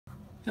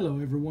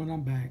Hello everyone,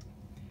 I'm back.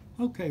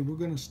 Okay, we're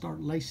going to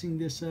start lacing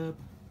this up.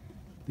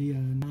 The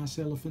nice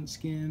elephant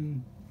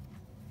skin.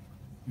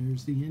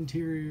 There's the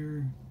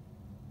interior,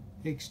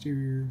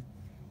 exterior.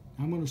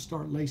 I'm going to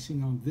start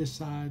lacing on this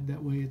side,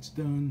 that way it's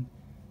done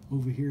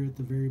over here at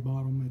the very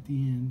bottom at the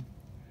end.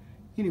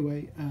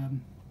 Anyway,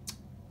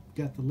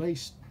 got the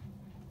lace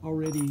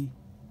already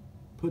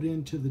put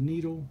into the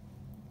needle.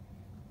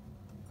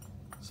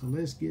 So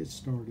let's get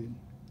started.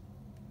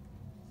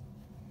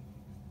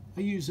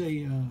 I use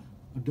a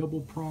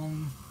double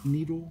prong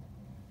needle.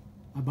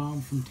 I buy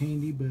them from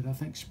Tandy, but I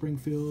think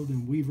Springfield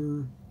and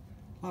Weaver,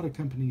 a lot of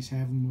companies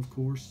have them, of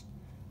course.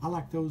 I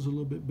like those a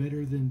little bit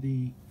better than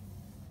the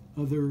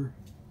other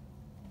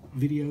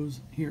videos.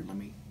 Here, let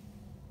me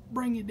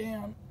bring it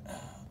down.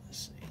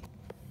 Let's see.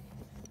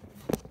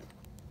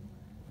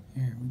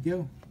 There we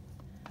go.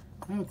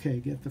 Okay,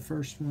 get the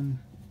first one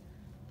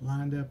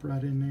lined up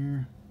right in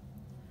there.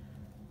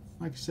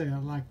 Like I say, I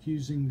like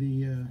using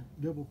the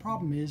double.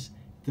 Problem is,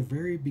 the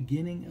very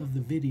beginning of the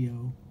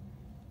video,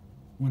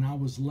 when I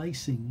was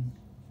lacing,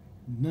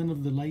 none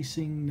of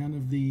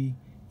the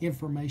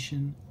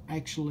information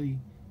actually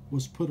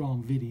was put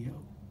on video.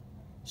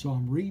 So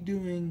I'm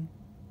redoing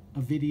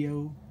a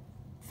video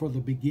for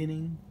the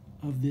beginning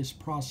of this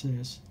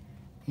process,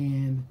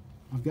 and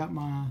I've got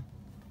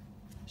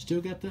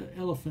still got the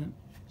elephant,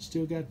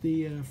 still got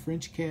the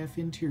French calf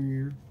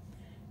interior,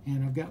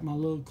 and I've got my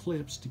little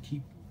clips to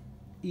keep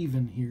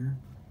even here.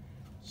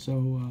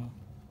 So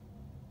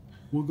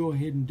we'll go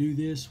ahead and do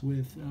this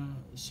with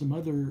some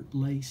other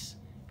lace,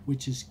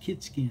 which is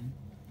kid skin.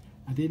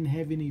 I didn't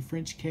have any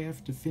French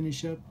calf to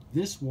finish up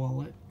this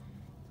wallet,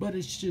 but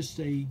it's just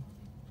a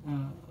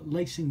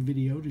lacing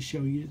video to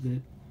show you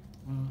that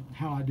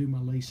how I do my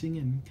lacing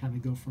and kind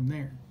of go from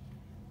there.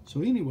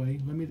 So anyway,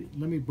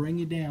 let me bring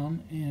you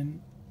down and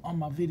on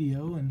my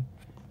video, and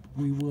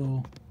we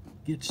will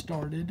get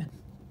started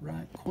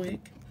right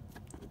quick.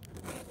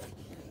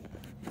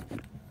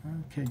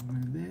 Okay,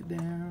 move that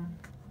down.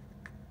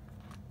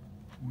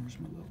 Where's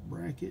my little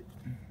bracket?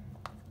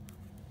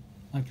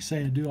 Like I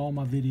say, I do all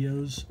my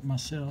videos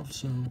myself,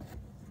 so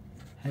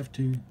I have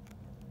to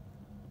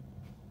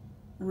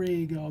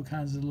rig all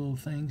kinds of little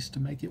things to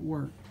make it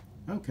work.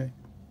 Okay.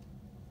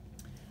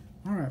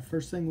 Alright,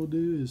 first thing we'll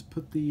do is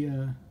put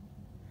the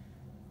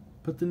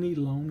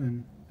needle on,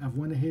 and I've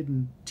went ahead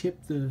and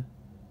tipped the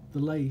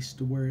lace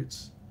to where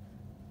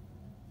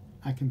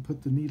I can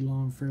put the needle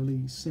on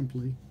fairly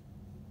simply,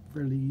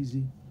 fairly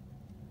easy.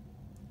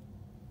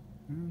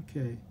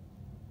 Okay.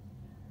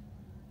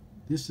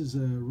 This is a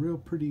real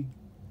pretty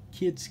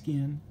kid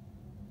skin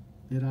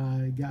that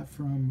I got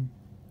from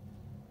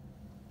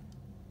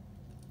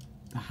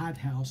the Hide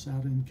House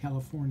out in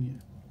California.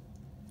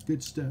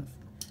 Good stuff.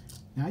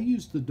 Now I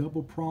use the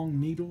double prong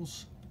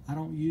needles. I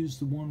don't use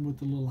the one with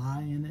the little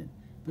eye in it,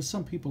 but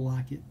some people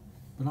like it.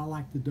 But I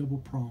like the double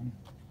prong.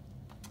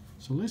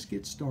 So let's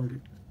get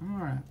started. All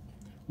right,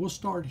 we'll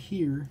start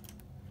here.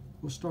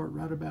 We'll start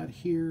right about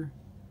here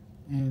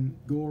and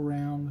go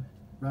around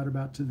right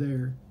about to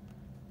there.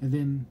 And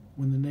then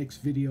when the next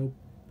video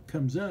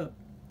comes up,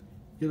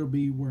 it'll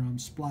be where I'm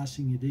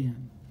splicing it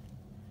in.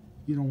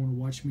 You don't want to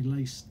watch me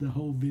lace the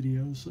whole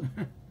video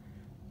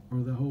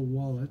or the whole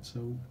wallet,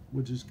 so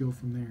we'll just go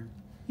from there.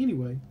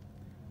 Anyway,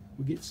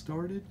 we'll get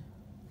started.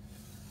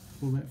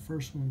 Pull that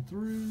first one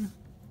through. Make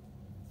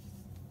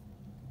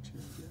sure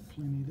I've got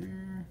plenty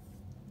there.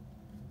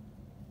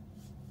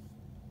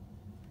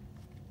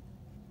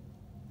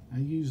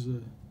 I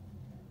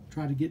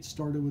try to get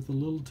started with a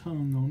little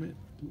tongue on it.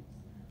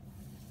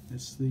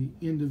 That's the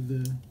end of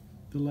the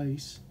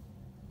lace.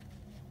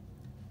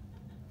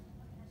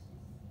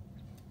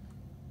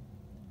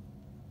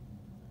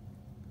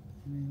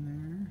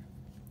 In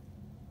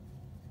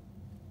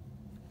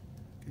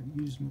there. Got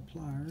to use my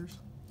pliers.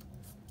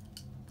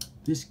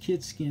 This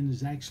kid skin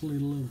is actually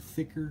a little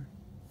thicker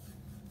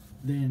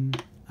than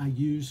I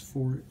use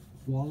for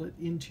wallet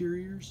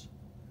interiors.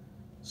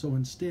 So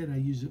instead I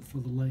use it for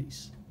the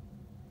lace.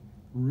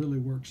 Really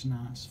works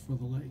nice for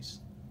the lace.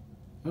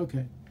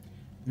 Okay.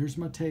 There's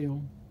my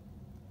tail,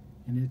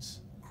 and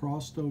it's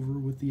crossed over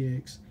with the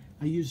X.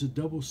 I use a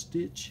double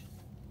stitch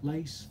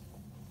lace.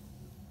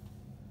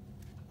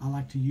 I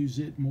like to use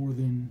it more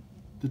than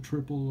the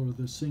triple or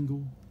the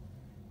single.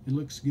 It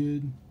looks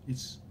good.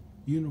 It's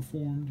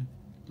uniformed.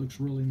 Looks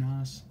really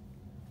nice.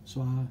 So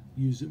I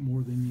use it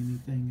more than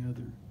anything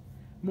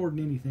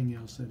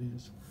else, that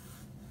is.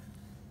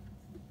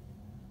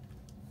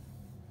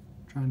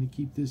 Trying to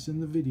keep this in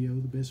the video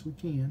the best we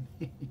can.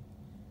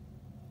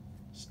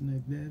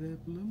 Snug that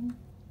up a little.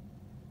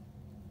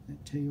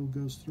 That tail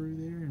goes through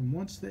there, and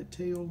once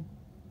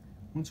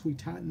we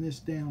tighten this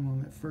down on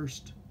that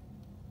first,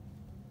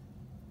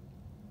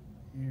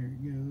 there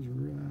it goes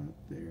right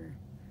there.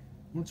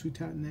 Once we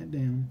tighten that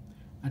down,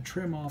 I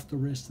trim off the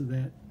rest of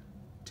that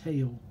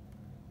tail,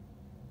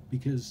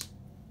 because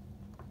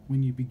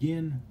when you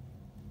begin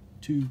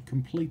to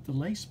complete the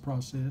lace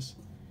process,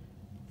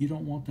 you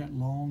don't want that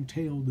long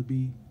tail to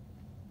be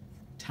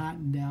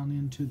tightened down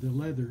into the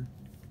leather,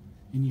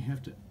 and you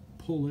have to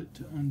pull it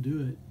to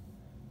undo it.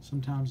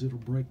 sometimes it'll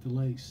break the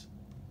lace.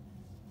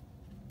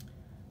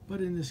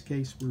 But in this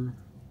case, we're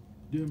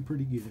doing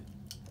pretty good.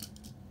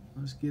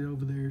 Let's get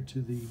over there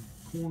to the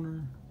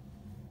corner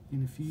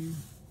in a few.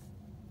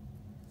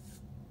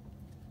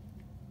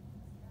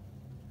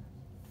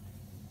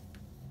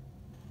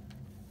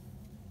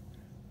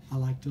 I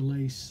like to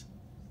lace.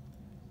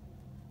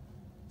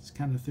 It's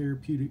kind of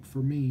therapeutic for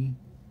me.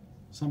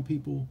 Some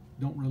people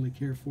don't really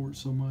care for it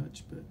so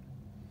much, but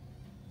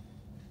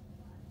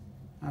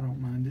I don't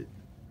mind it.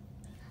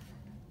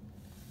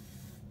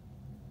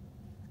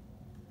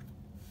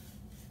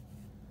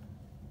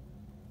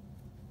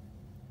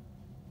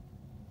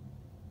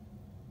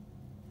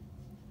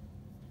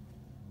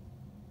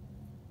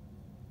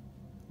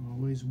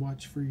 Always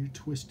watch for your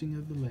twisting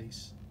of the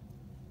lace.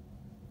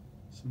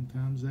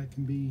 Sometimes that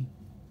can be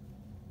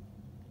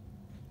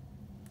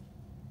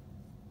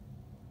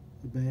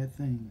a bad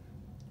thing.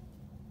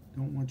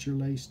 Don't want your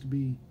lace to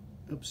be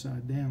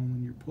upside down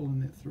when you're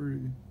pulling it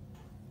through.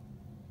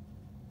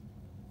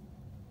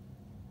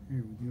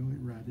 There we go, it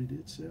righted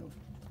itself.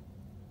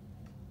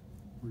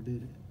 Or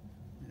did it?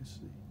 Let's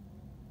see.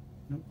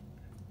 Nope.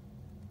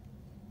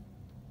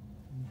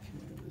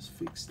 Okay, let's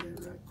fix that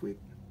right quick.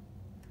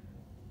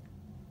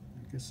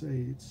 Like I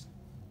say, it's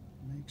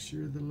make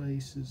sure the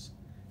lace is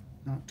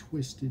not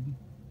twisted.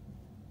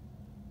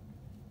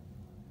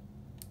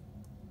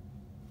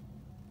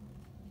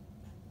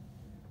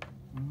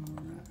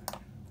 Alright.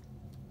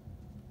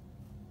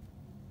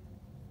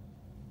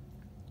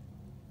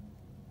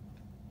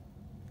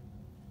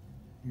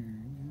 Here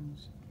it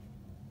goes.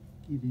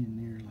 Get in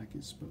there like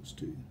it's supposed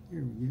to.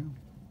 There we go.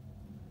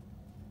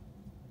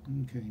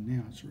 Okay,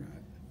 now it's right.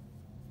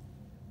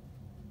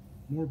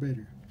 More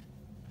better.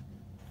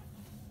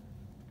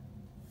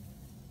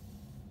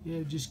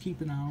 Yeah, just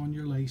keep an eye on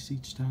your lace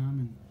each time,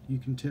 and you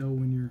can tell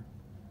when you're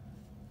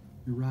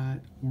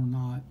right or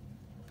not.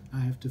 I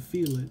have to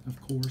feel it,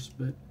 of course,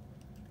 but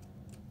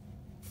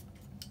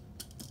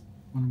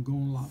when I'm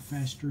going a lot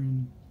faster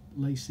in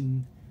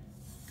lacing,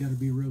 got to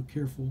be real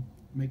careful.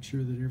 Make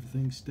sure that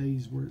everything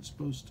stays where it's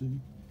supposed to.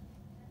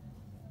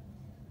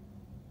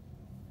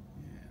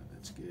 Yeah,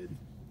 that's good.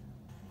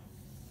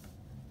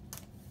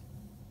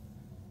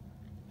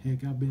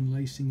 Heck, I've been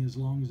lacing as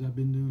long as I've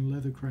been doing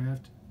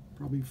leathercraft,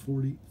 probably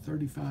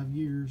 35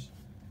 years,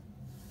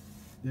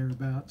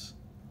 thereabouts.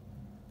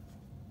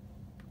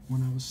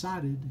 When I was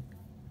sighted,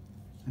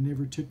 I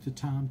never took the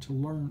time to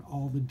learn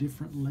all the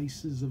different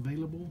laces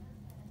available.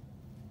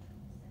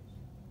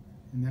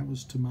 And that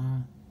was to my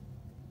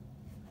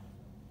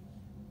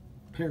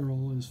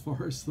peril as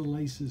far as the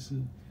lace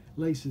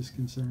is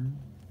concerned.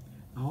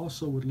 I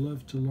also would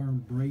love to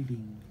learn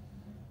braiding,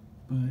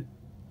 but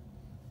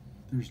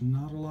there's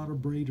not a lot of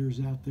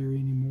braiders out there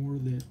anymore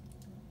that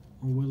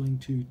are willing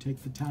to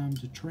take the time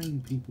to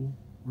train people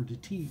or to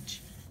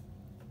teach.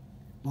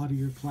 A lot of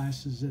your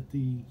classes at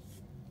the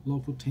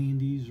local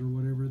Tandies or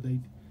whatever,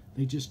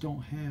 they just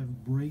don't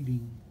have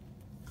braiding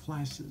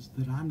classes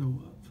that I know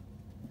of.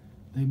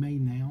 They may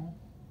now,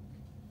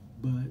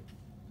 but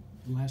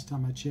the last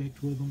time I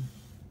checked with them,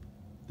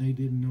 they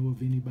didn't know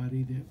of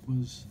anybody that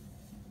was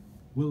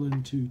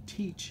willing to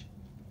teach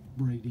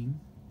braiding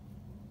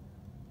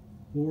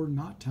or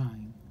knot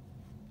tying.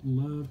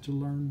 Love to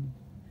learn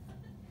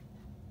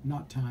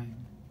knot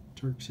tying,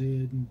 Turk's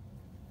head and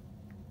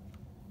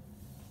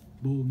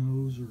bull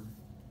nose, or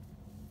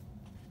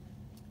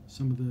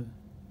some of the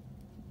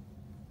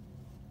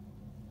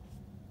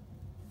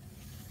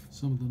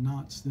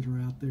knots that are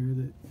out there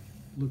that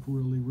look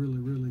really, really,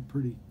 really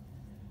pretty.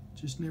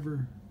 Just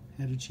never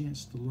had a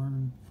chance to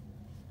learn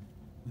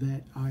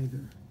that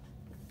either.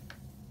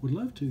 Would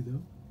love to,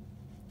 though.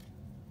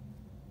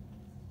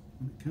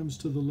 When it comes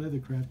to the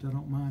leathercraft, I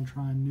don't mind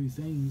trying new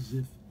things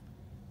if,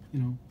 you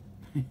know,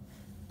 of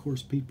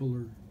course people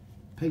are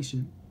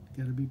patient.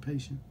 Got to be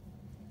patient.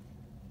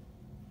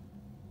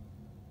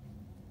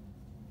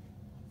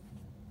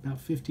 About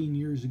 15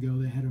 years ago,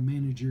 they had a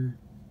manager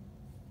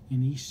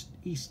in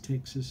East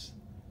Texas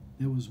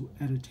that was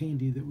at a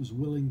Tandy that was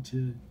willing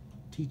to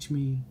teach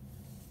me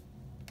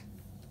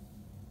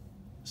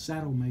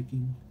saddle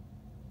making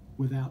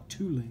without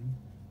tooling,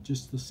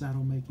 just the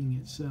saddle making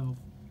itself.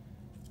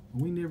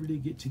 We never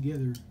did get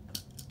together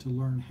to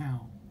learn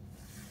how.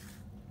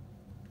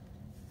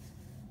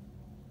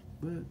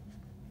 But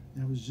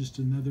that was just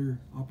another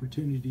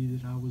opportunity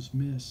that I was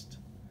missed.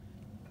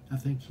 I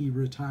think he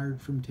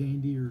retired from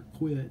Tandy or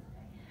quit,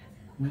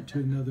 went to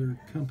another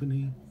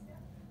company,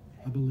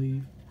 I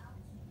believe.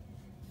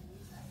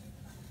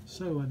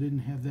 So I didn't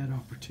have that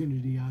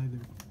opportunity either.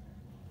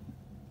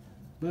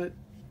 But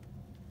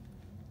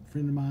a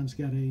friend of mine's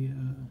got a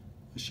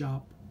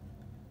shop,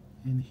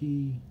 and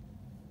he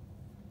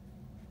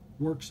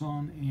works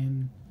on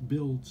and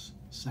builds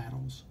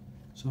saddles.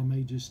 So I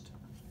may just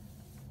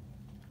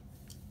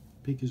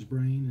pick his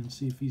brain and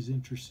see if he's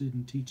interested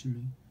in teaching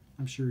me.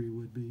 I'm sure he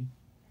would be.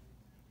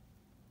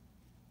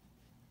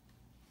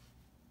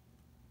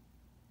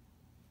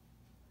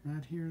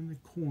 Right here in the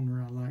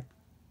corner, I like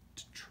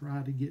to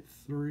try to get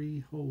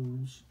 3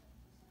 holes.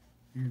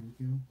 There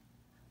we go.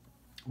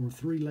 or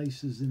 3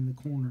 laces in the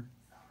corner.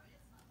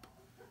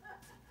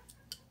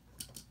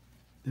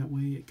 That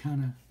way it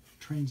kind of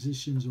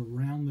transitions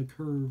around the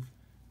curve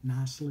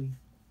nicely.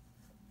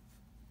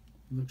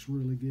 Looks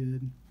really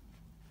good.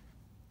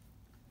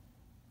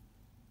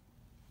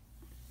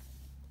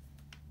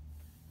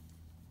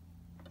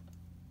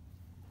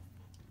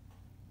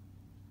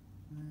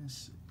 Let's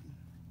see.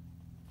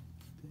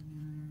 Get that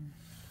in there.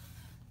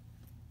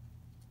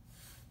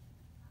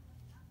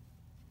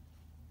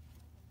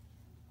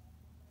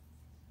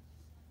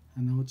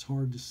 I know it's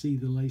hard to see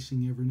the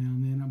lacing every now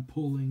and then. I'm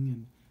pulling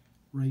and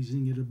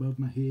raising it above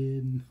my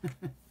head.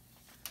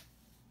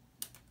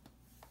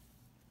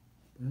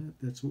 But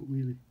that's what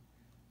we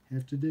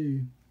have to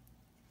do.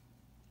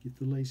 Get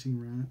the lacing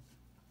right.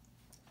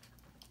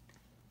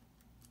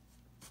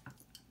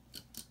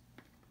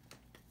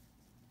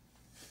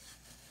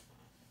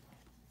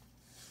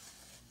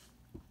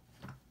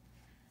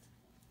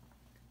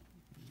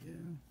 Yeah.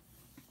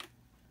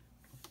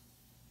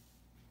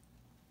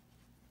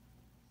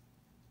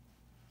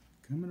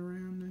 Coming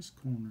around this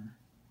corner.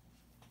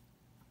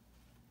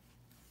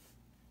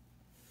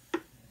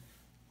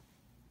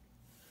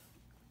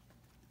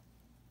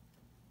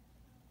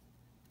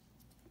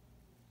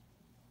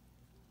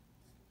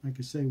 Like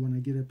I say, when I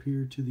get up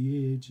here to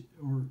the edge,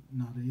 or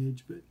not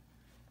edge, but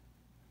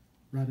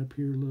right up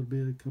here a little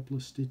bit, a couple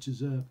of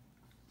stitches up,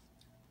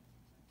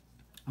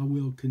 I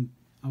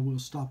will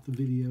stop the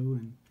video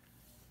and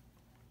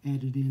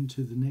add it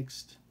into the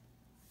next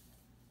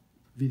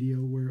video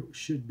where it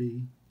should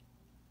be.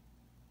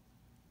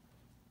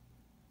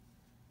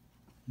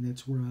 And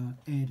that's where I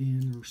add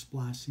in or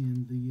splice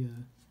in the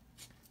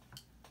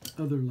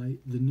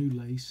the new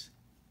lace.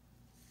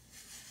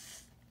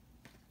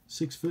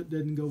 6 foot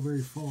doesn't go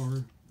very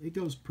far. It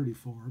goes pretty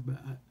far,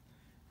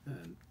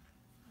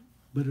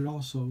 but it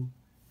also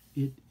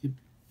it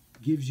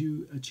gives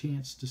you a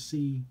chance to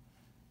see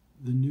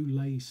the new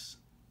lace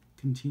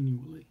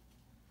continually,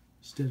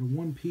 instead of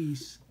one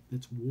piece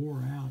that's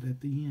wore out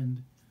at the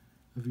end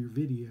of your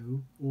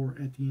video or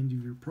at the end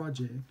of your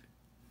project.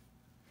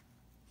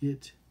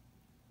 It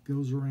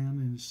goes around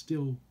and is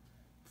still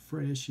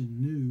fresh and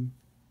new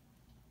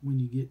when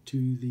you get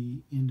to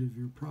the end of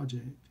your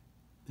project.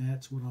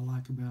 That's what I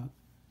like about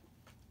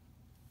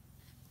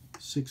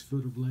 6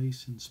 foot of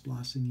lace and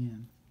splicing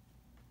in.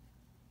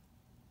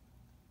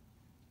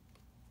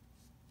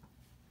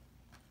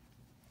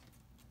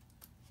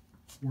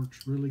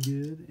 Works really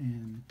good,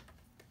 and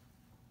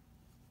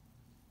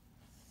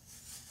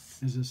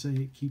as I say,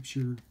 it keeps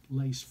your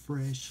lace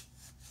fresh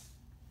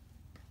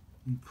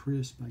and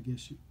crisp, I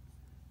guess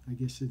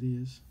it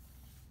is.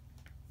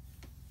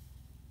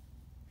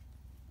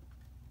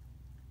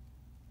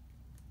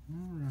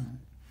 All right.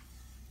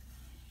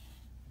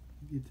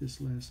 Get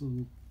this last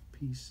little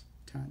piece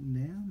tightened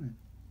down and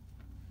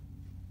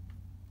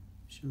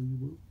show you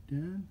what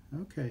we've done.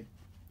 Okay.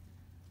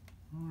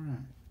 All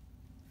right.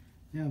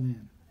 Now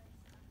then,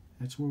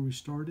 that's where we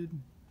started.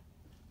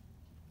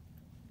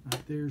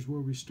 Right there's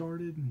where we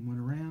started and went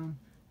around.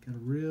 Got a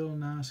real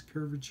nice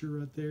curvature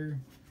right there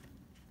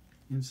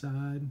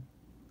inside,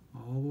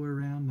 all the way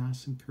around,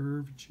 nice and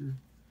curvature,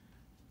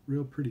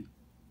 real pretty.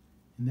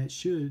 And that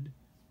should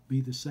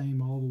be the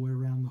same all the way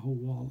around the whole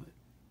wallet.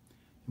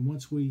 And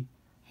once we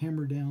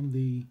hammer down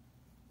the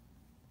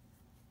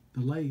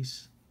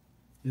lace,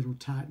 it'll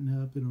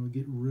tighten up, it'll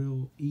get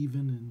real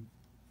even, and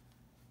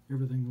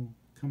everything will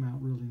come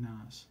out really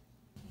nice.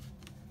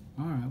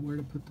 All right, where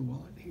to put the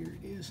wallet? Here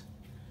it is.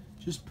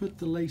 Just put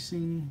the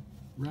lacing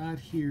right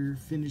here,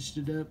 finished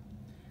it up.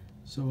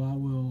 So I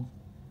will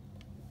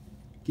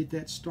get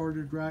that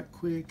started right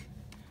quick.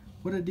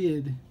 What I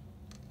did,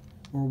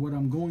 or what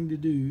I'm going to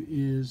do,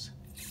 is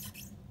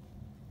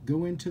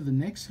go into the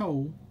next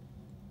hole.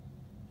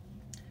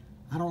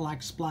 I don't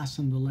like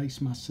splicing the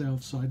lace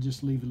myself, so I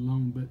just leave it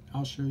alone, but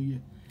I'll show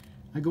you.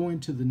 I go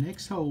into the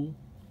next hole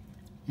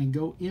and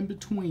go in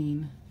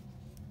between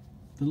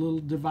the little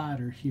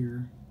divider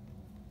here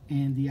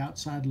and the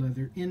outside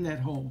leather in that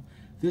hole.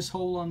 This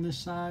hole on this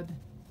side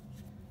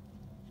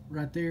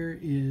right there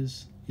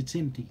it's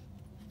empty.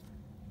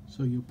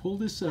 So you pull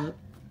this up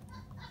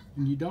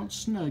and you don't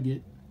snug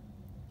it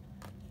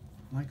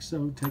like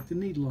so. Take the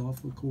needle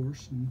off, of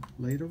course, and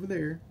lay it over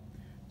there.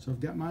 So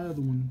I've got my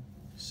other one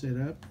set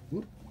up.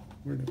 Whoop,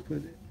 where did I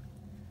put it?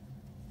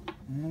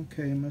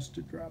 Okay, I must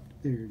have dropped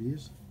it. There it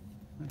is,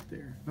 right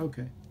there.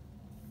 Okay.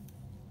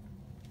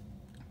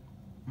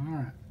 All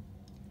right.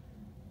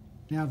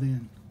 Now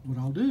then, what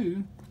I'll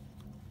do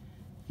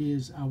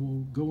is I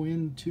will go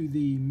into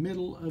the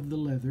middle of the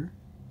leather,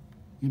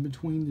 in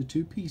between the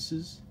two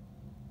pieces,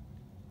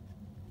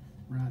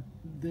 right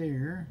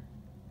there,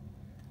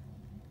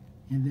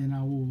 and then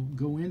I will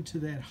go into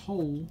that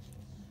hole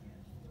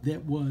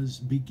that was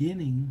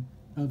beginning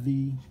of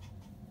the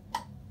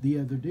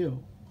other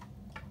deal,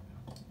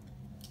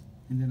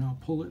 and then I'll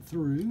pull it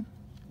through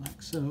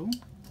like so,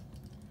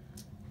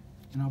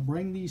 and I'll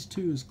bring these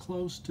two as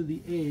close to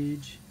the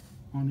edge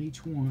on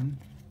each one.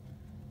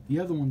 The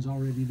other one's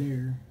already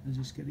there. I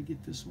just got to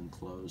get this one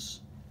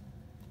close.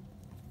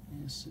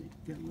 Let's see,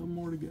 got a little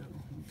more to go.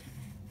 Okay.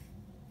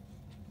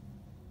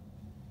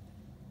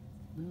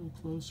 A little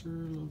closer, a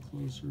little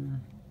closer.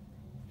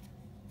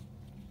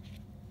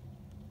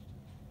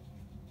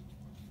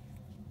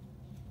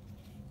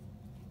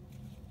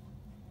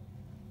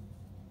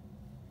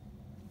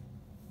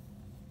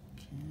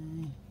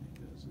 Okay, that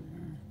goes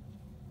there.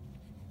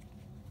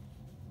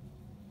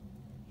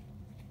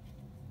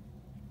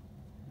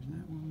 There's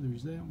that one,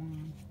 there's that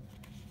one.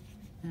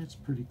 That's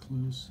pretty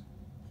close.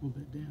 Pull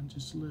that down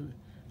just a little bit.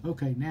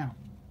 Okay, now,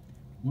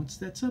 once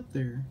that's up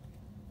there,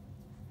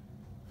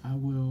 I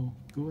will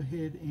go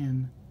ahead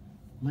and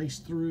lace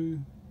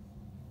through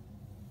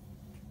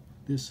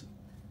this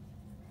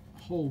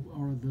hole,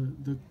 or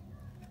the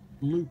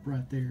loop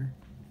right there.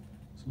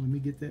 So let me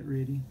get that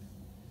ready.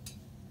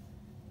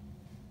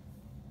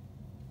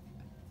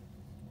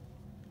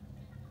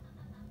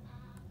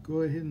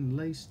 Go ahead and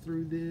lace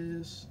through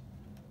this,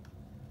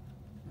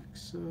 like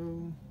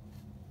so.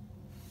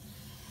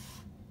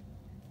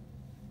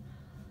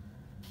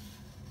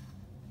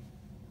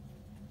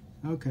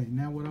 Okay,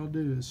 now what I'll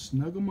do is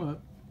snug them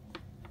up.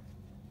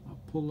 I'll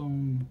pull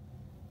on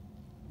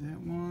that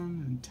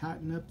one and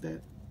tighten up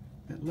that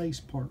lace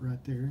part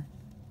right there.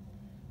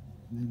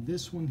 And then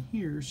this one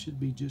here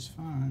should be just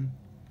fine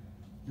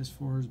as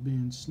far as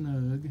being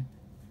snug.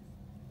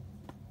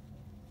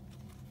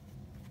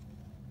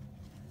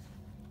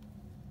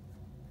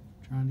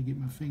 Trying to get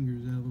my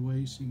fingers out of the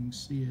way so you can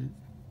see it.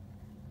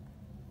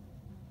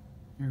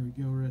 There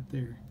we go, right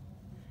there.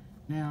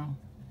 Now,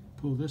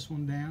 pull this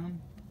one down.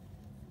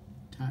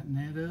 Tighten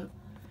that up.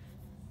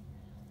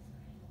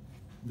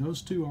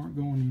 Those two aren't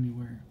going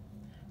anywhere.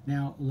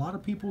 Now, a lot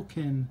of people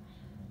can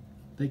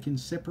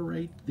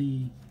separate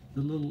the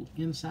little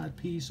inside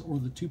piece or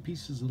the two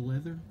pieces of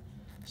leather,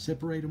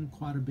 separate them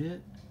quite a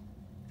bit,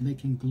 and they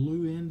can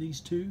glue in these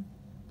two,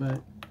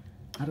 but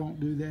I don't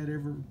do that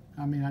ever.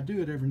 I mean, I do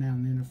it every now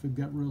and then if we've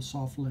got real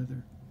soft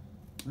leather,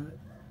 but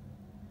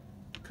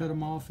cut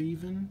them off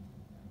even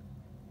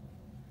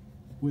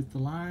with the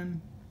line,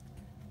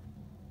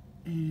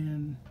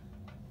 and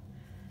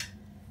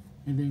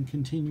then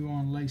continue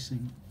on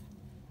lacing.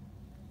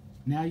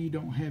 Now you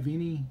don't have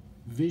any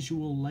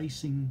visual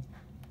lacing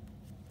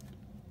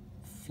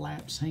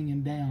flaps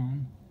hanging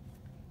down,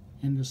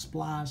 and the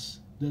splice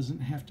doesn't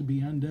have to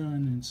be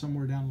undone and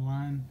somewhere down the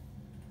line.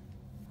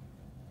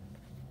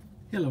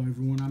 Hello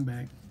everyone, I'm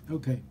back.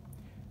 Okay,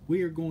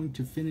 we are going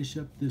to finish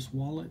up this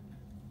wallet,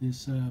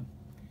 this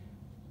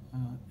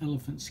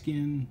elephant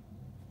skin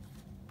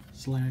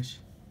 /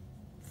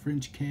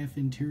 French calf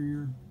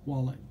interior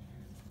wallet,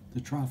 the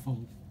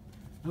trifold.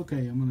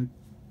 Okay, I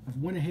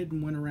went ahead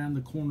and went around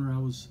the corner.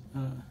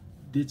 I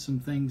did some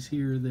things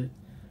here that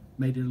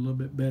made it a little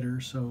bit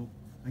better, so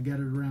I got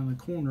it around the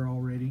corner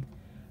already,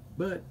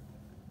 but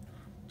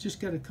just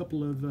got a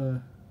couple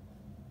of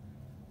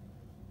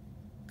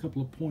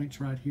points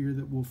right here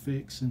that we'll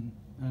fix and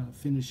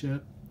finish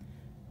up.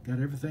 Got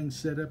everything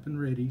set up and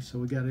ready, so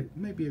we got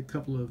maybe a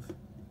couple of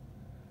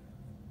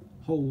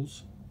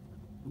holes,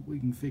 but we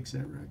can fix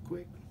that right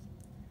quick.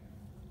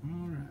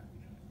 All right.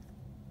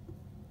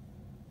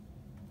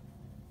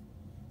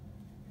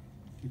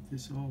 Get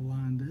this all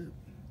lined up.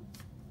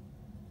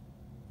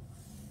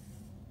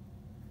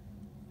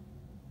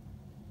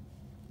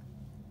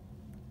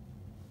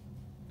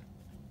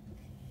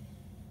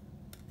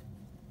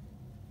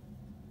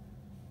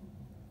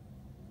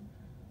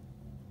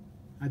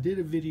 I did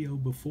a video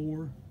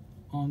before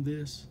on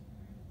this,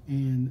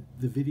 and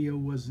the video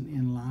wasn't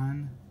in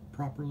line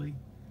properly,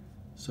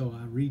 so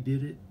I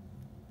redid it.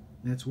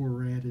 That's where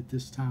we're at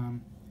this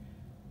time.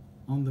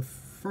 On the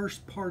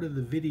first part of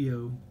the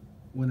video,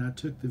 when I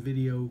took the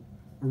video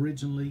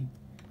originally,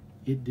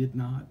 it did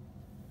not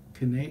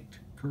connect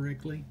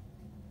correctly.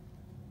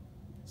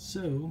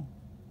 So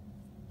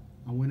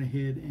I went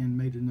ahead and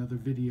made another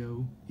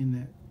video in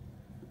that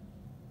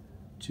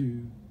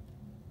to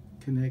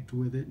connect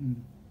with it,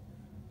 and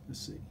let's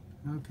see.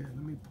 Okay,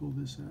 let me pull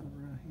this out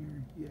right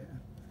here. Yeah,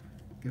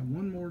 got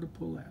one more to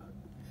pull out,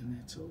 and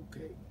that's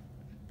okay.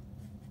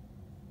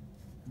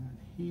 Right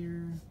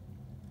here,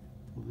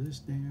 pull this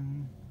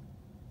down,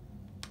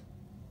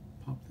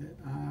 pop that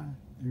eye.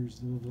 There's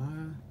the little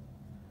eye.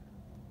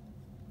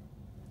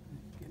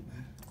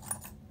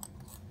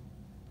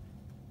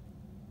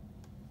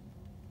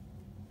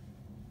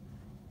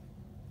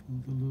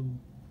 Pull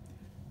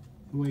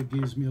the way it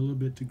gives me a little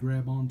bit to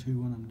grab onto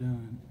when I'm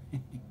done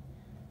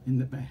in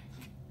the back.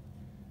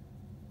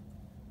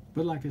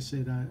 But like I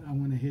said, I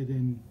went ahead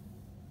and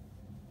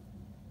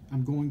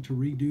I'm going to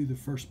redo the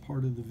first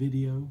part of the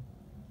video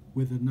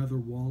with another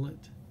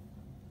wallet,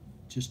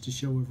 just to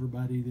show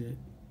everybody that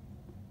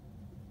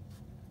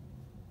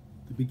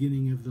the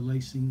beginning of the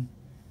lacing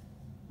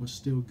was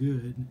still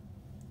good.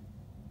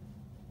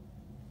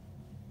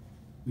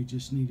 We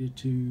just needed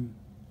to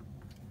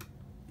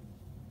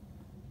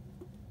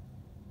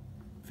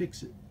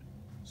fix it.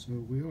 So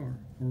we are,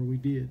 or we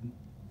did.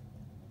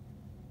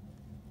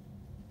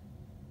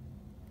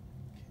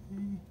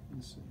 Okay,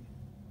 let's see.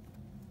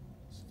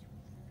 It's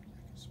like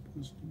it's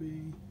supposed to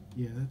be.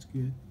 Yeah, that's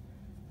good.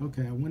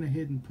 Okay, I went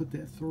ahead and put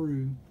that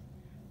through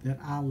that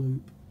eye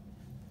loop,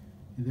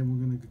 and then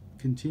we're going to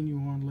continue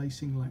on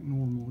lacing like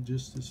normal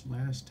just this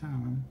last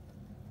time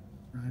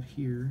right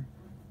here.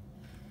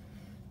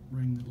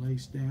 Bring the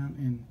lace down,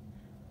 and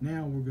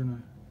now we're going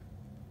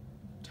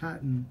to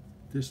tighten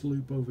this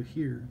loop over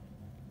here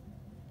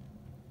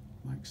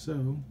like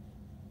so.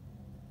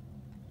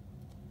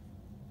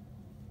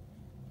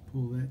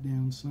 Pull that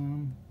down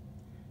some.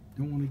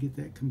 Don't want to get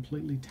that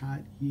completely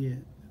tight yet.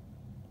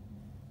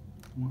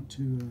 Want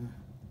to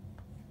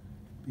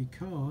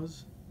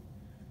because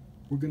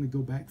we're going to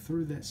go back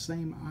through that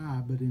same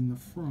eye, but in the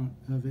front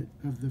of it,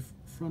 of the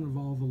front of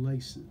all the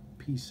lace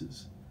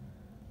pieces,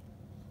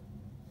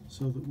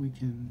 so that we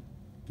can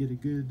get a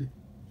good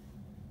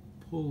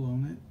pull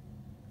on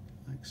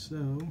it like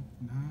so,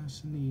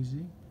 nice and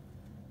easy.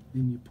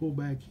 Then you pull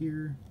back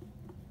here,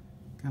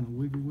 kind of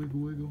wiggle, wiggle,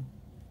 wiggle,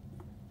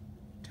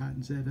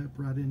 tightens that up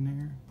right in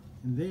there,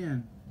 and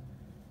then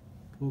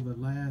pull the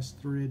last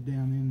thread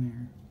down in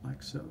there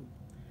like so.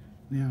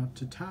 Now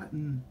to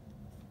tighten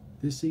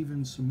this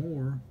even some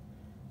more,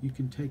 you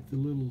can take the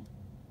little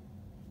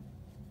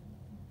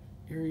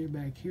area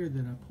back here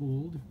that I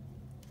pulled,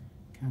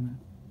 kind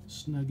of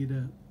snug it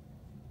up.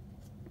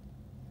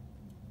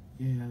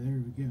 Yeah,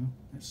 there we go.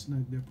 That's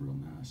snugged up real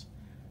nice.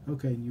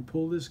 Okay, and you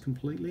pull this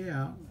completely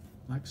out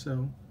like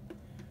so,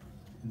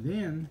 and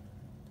then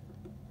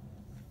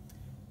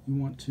you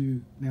want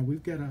to, now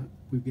we've got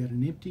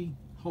an empty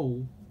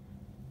hole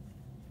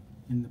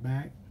in the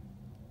back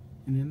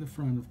and in the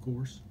front, of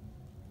course.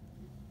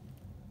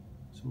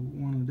 So what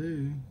we want to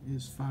do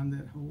is find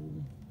that hole.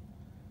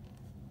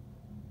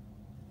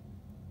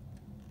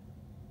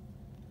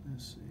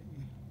 Let's see.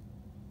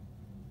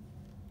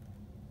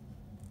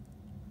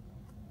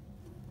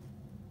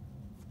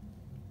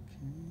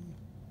 Okay.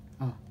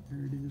 Ah,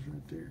 there it is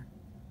right there.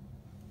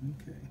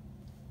 Okay.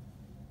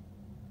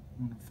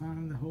 I want to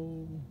find the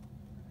hole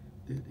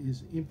that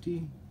is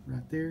empty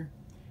right there.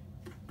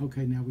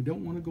 Okay, now we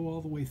don't want to go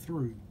all the way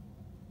through.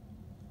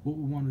 What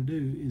we want to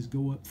do is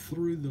go up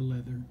through the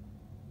leather,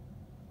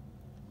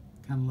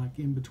 kind of like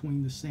in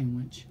between the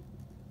sandwich,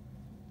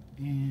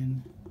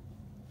 and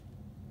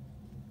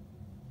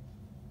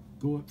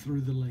go up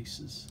through the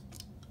laces.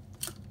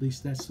 At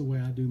least that's the way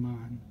I do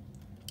mine.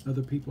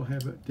 Other people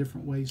have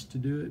different ways to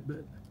do it,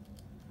 but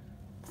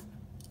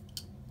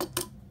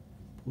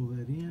pull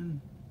that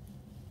in.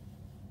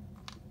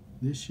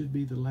 This should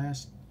be the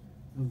last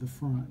of the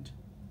front.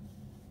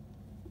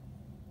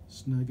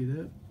 Snug it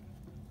up.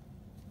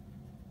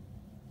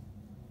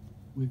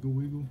 Wiggle,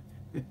 wiggle.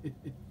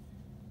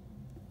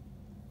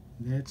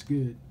 That's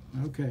good.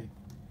 Okay.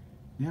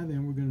 Now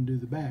then we're going to do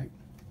the back.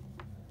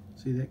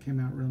 See, that came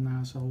out real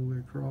nice all the way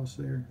across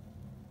there.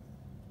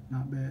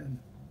 Not bad.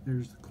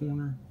 There's the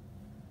corner.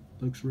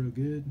 Looks real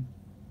good.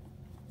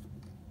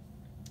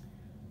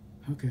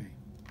 Okay.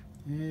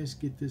 Let's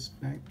get this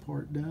back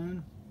part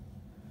done.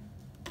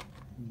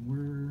 And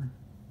we're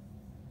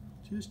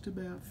just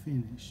about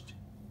finished.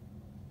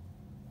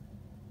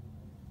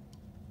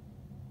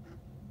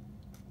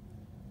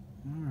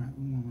 Alright,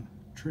 we want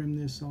to trim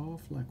this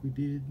off like we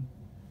did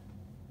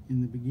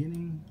in the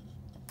beginning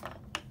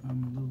by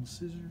my little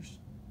scissors.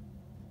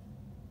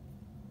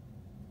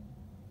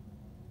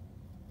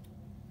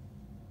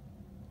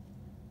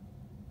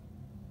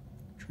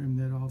 Trim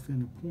that off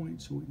in a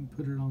point so we can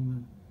put it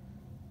on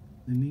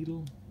the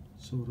needle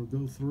so it'll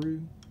go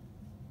through.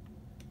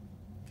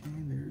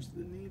 Okay, there's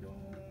the needle.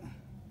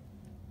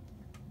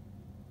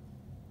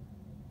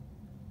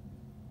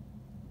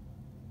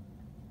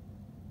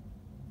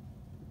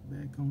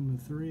 Back on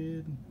the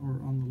thread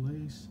or on the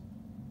lace.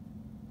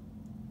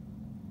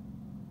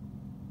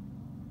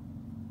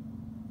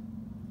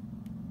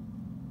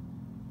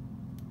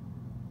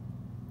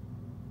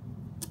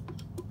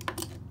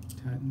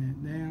 Tighten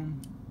that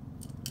down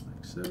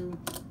like so.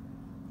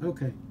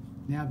 Okay,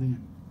 now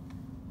then,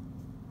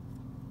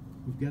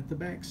 we've got the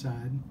back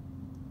side.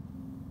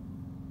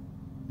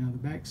 Now the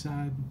back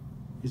side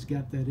has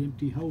got that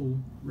empty hole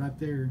right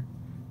there.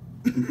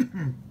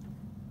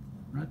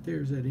 Right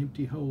there is that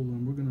empty hole,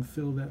 and we're going to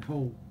fill that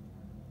hole.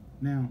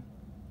 Now,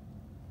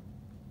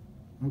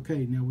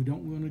 okay, now we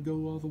don't want to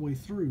go all the way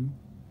through.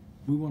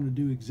 We want to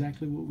do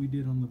exactly what we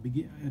did on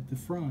the at the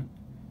front.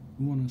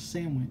 We want to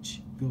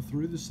sandwich, go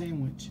through the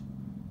sandwich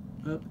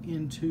up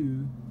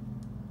into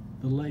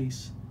the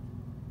lace,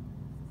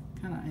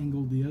 kind of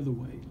angled the other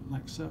way,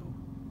 like so.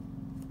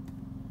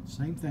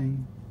 Same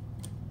thing.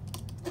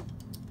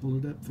 Pull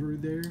it up through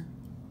there,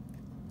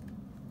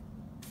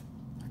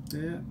 like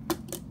that.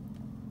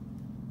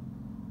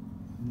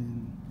 And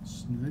then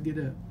snug it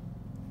up.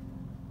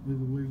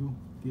 Wiggle, wiggle.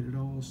 Get it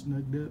all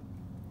snugged up.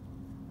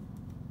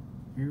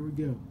 Here we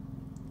go.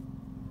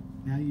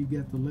 Now you've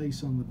got the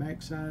lace on the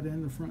back side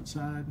and the front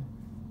side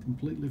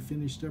completely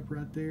finished up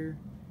right there.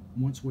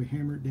 Once we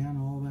hammer it down,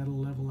 all that'll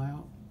level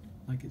out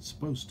like it's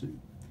supposed to.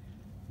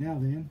 Now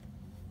then,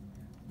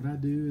 what I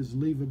do is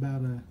leave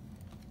about an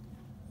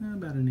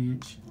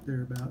inch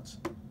thereabouts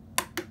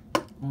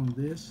on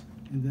this,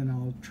 and then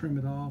I'll trim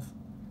it off.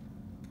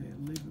 Okay,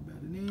 I'll leave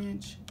about an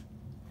inch.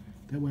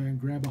 That way I can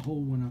grab a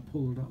hold when I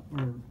pull it up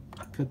or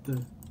cut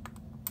the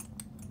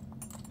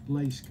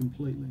lace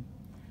completely.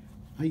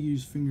 I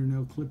use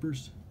fingernail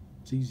clippers.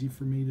 It's easy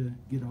for me to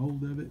get a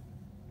hold of it.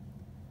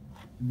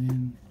 And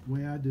then the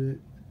way I do it,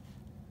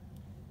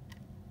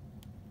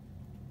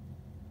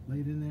 lay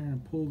it in there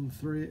and pull the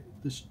thread,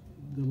 the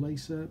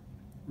lace up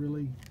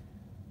really,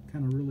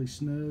 kind of really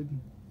snug,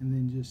 and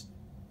then just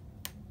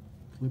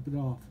clip it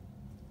off.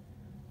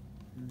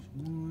 Here's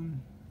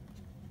one.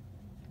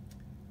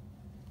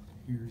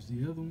 Here's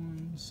the other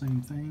one.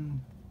 Same thing.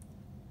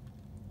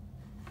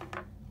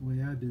 The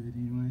way I do it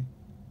anyway.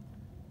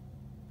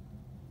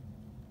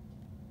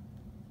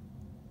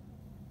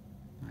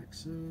 Like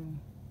so.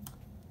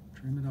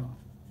 Trim it off.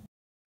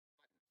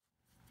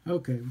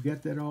 Okay, we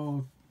got that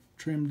all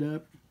trimmed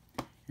up.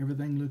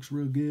 Everything looks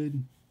real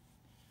good.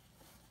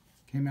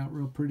 Came out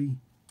real pretty.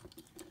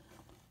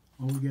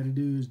 All we got to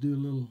do is do a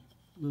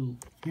little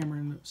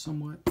hammering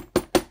somewhat.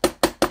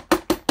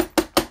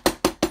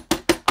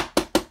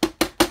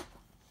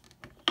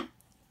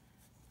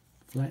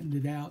 Flattened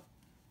it out.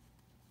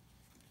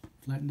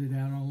 Flattened it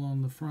out all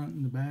on the front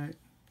and the back.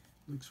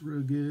 Looks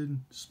real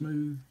good,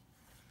 smooth.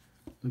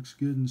 Looks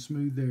good and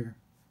smooth there.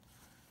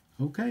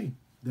 Okay,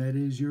 that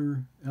is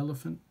your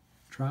Elephant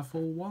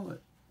Trifold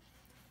Wallet.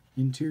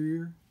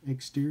 Interior,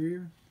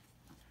 exterior.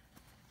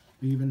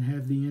 We even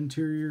have the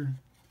interior,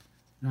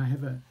 and I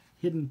have a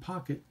hidden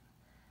pocket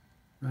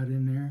right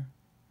in there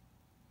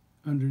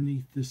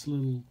underneath this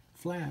little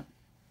flap.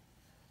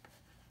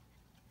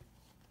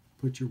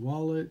 Put your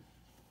wallet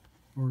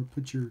or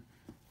put your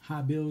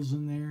high bills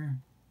in there,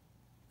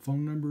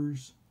 phone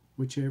numbers,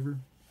 whichever.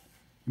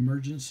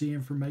 Emergency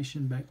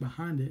information back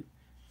behind it.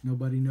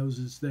 Nobody knows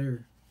it's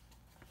there.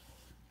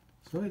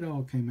 So it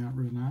all came out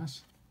real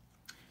nice.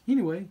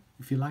 Anyway,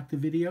 if you like the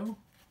video,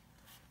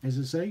 as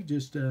I say,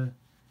 just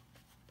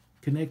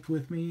connect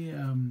with me,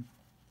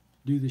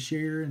 do the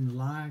share and the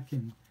like,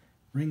 and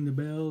ring the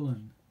bell,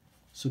 and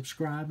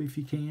subscribe if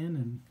you can,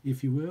 and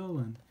if you will,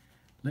 and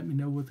let me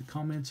know what the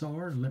comments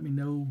are, and let me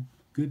know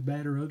good,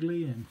 bad, or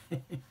ugly, and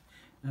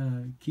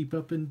keep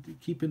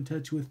in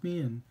touch with me,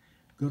 and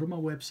go to my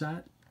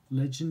website,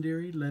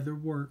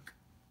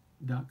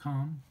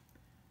 legendaryleatherwork.com,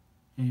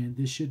 and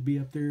this should be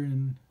up there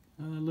in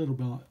a little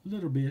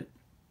bit.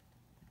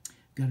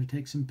 Got to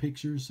take some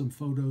pictures, some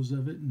photos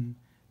of it, and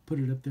put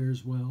it up there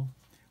as well,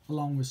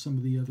 along with some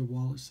of the other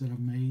wallets that I've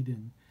made.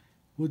 And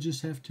we'll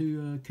just have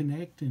to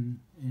connect, and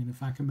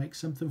if I can make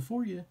something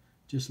for you,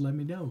 just let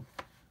me know.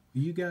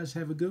 Well, you guys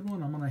have a good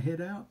one. I'm going to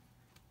head out,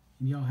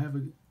 and y'all have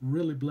a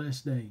really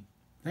blessed day.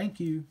 Thank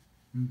you.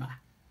 Bye.